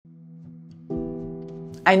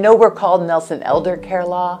I know we're called Nelson Elder Care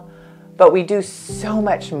Law, but we do so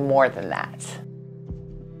much more than that.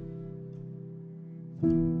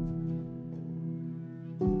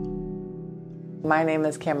 My name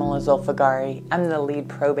is Camila Zolfaghari. I'm the lead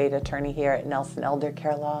probate attorney here at Nelson Elder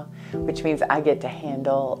Care Law, which means I get to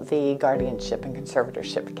handle the guardianship and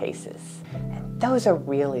conservatorship cases. And those are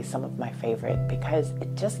really some of my favorite because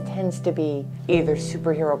it just tends to be either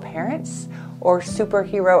superhero parents or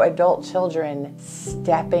superhero adult children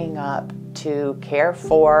stepping up to care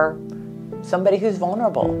for somebody who's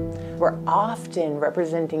vulnerable. We're often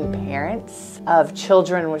representing parents of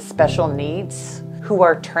children with special needs who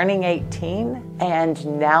are turning 18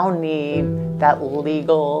 and now need that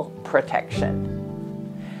legal protection.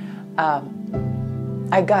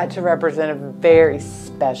 I got to represent a very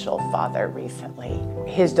special father recently.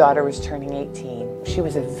 His daughter was turning 18. She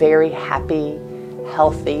was a very happy,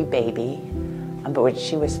 healthy baby, but when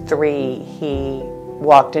she was 3, he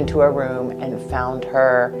walked into a room and found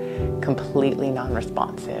her completely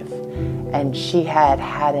non-responsive. And she had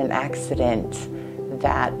had an accident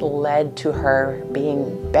that led to her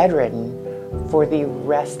being bedridden for the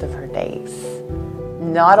rest of her days.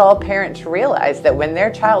 Not all parents realize that when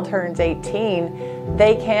their child turns 18,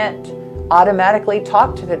 they can't automatically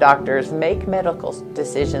talk to the doctors, make medical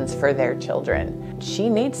decisions for their children. She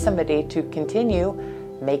needs somebody to continue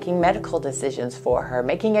making medical decisions for her,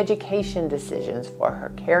 making education decisions for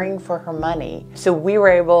her, caring for her money. So we were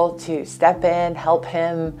able to step in, help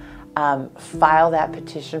him file that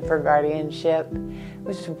petition for guardianship. It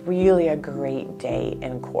was really a great day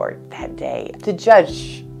in court that day. The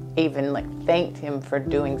judge even thanked him for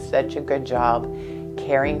doing such a good job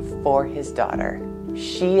caring for his daughter.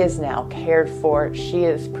 She is now cared for, she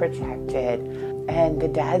is protected, and the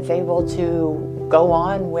dad's able to go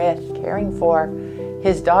on with caring for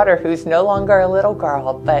his daughter, who's no longer a little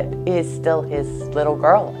girl, but is still his little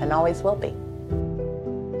girl and always will be.